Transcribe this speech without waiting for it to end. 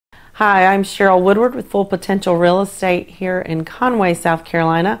Hi, I'm Cheryl Woodward with Full Potential Real Estate here in Conway, South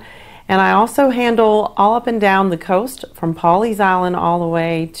Carolina. And I also handle all up and down the coast from Pawleys Island all the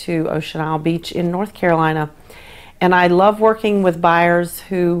way to Ocean Isle Beach in North Carolina. And I love working with buyers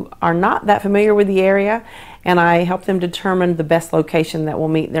who are not that familiar with the area, and I help them determine the best location that will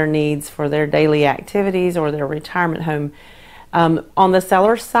meet their needs for their daily activities or their retirement home. On the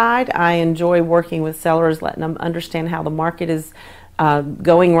seller side, I enjoy working with sellers, letting them understand how the market is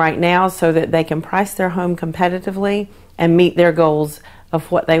going right now so that they can price their home competitively and meet their goals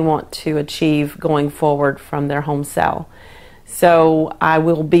of what they want to achieve going forward from their home sale. So I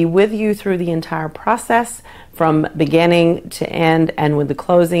will be with you through the entire process from beginning to end and with the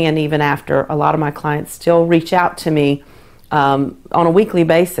closing and even after. A lot of my clients still reach out to me on a weekly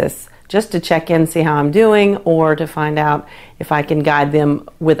basis just to check in, see how I'm doing, or to find out if I can guide them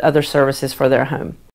with other services for their home.